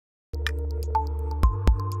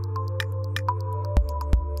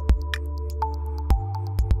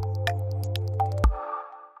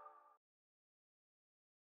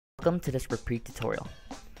Welcome to this Repree tutorial.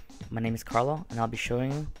 My name is Carlo and I'll be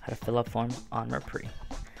showing you how to fill out forms on Repree.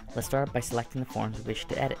 Let's start by selecting the forms we wish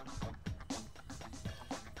to edit.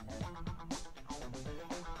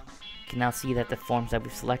 You can now see that the forms that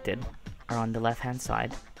we've selected are on the left hand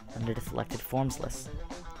side under the selected forms list.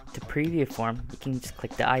 To preview a form, you can just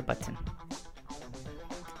click the I button.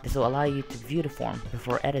 This will allow you to view the form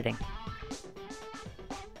before editing.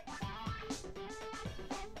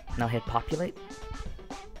 Now hit populate.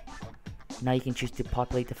 Now you can choose to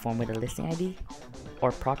populate the form with a listing ID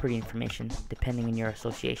or property information depending on your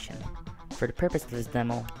association. For the purpose of this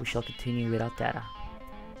demo, we shall continue without data.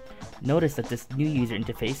 Notice that this new user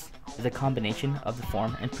interface is a combination of the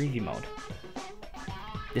form and preview mode.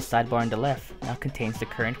 This sidebar on the left now contains the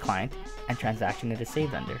current client and transaction it is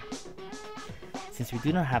saved under. Since we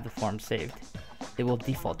do not have the form saved, it will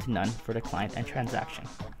default to none for the client and transaction.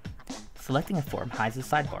 Selecting a form hides the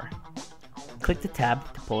sidebar. Click the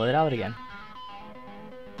tab to pull it out again.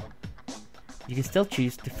 You can still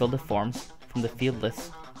choose to fill the forms from the field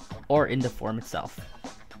list or in the form itself.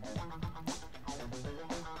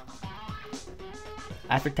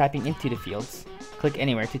 After typing into the fields, click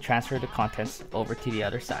anywhere to transfer the contents over to the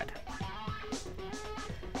other side.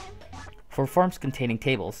 For forms containing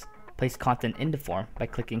tables, place content in the form by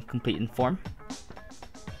clicking Complete in Form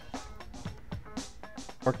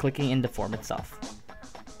or clicking in the form itself.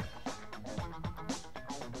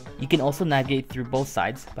 You can also navigate through both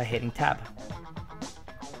sides by hitting Tab.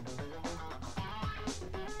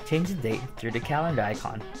 Change the date through the calendar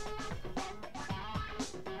icon.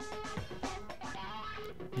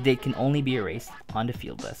 The date can only be erased on the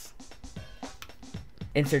field list.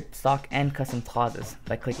 Insert stock and custom clauses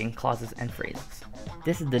by clicking Clauses and Phrases.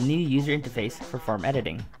 This is the new user interface for form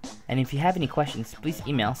editing. And if you have any questions, please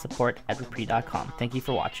email support@repree.com. Thank you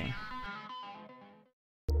for watching.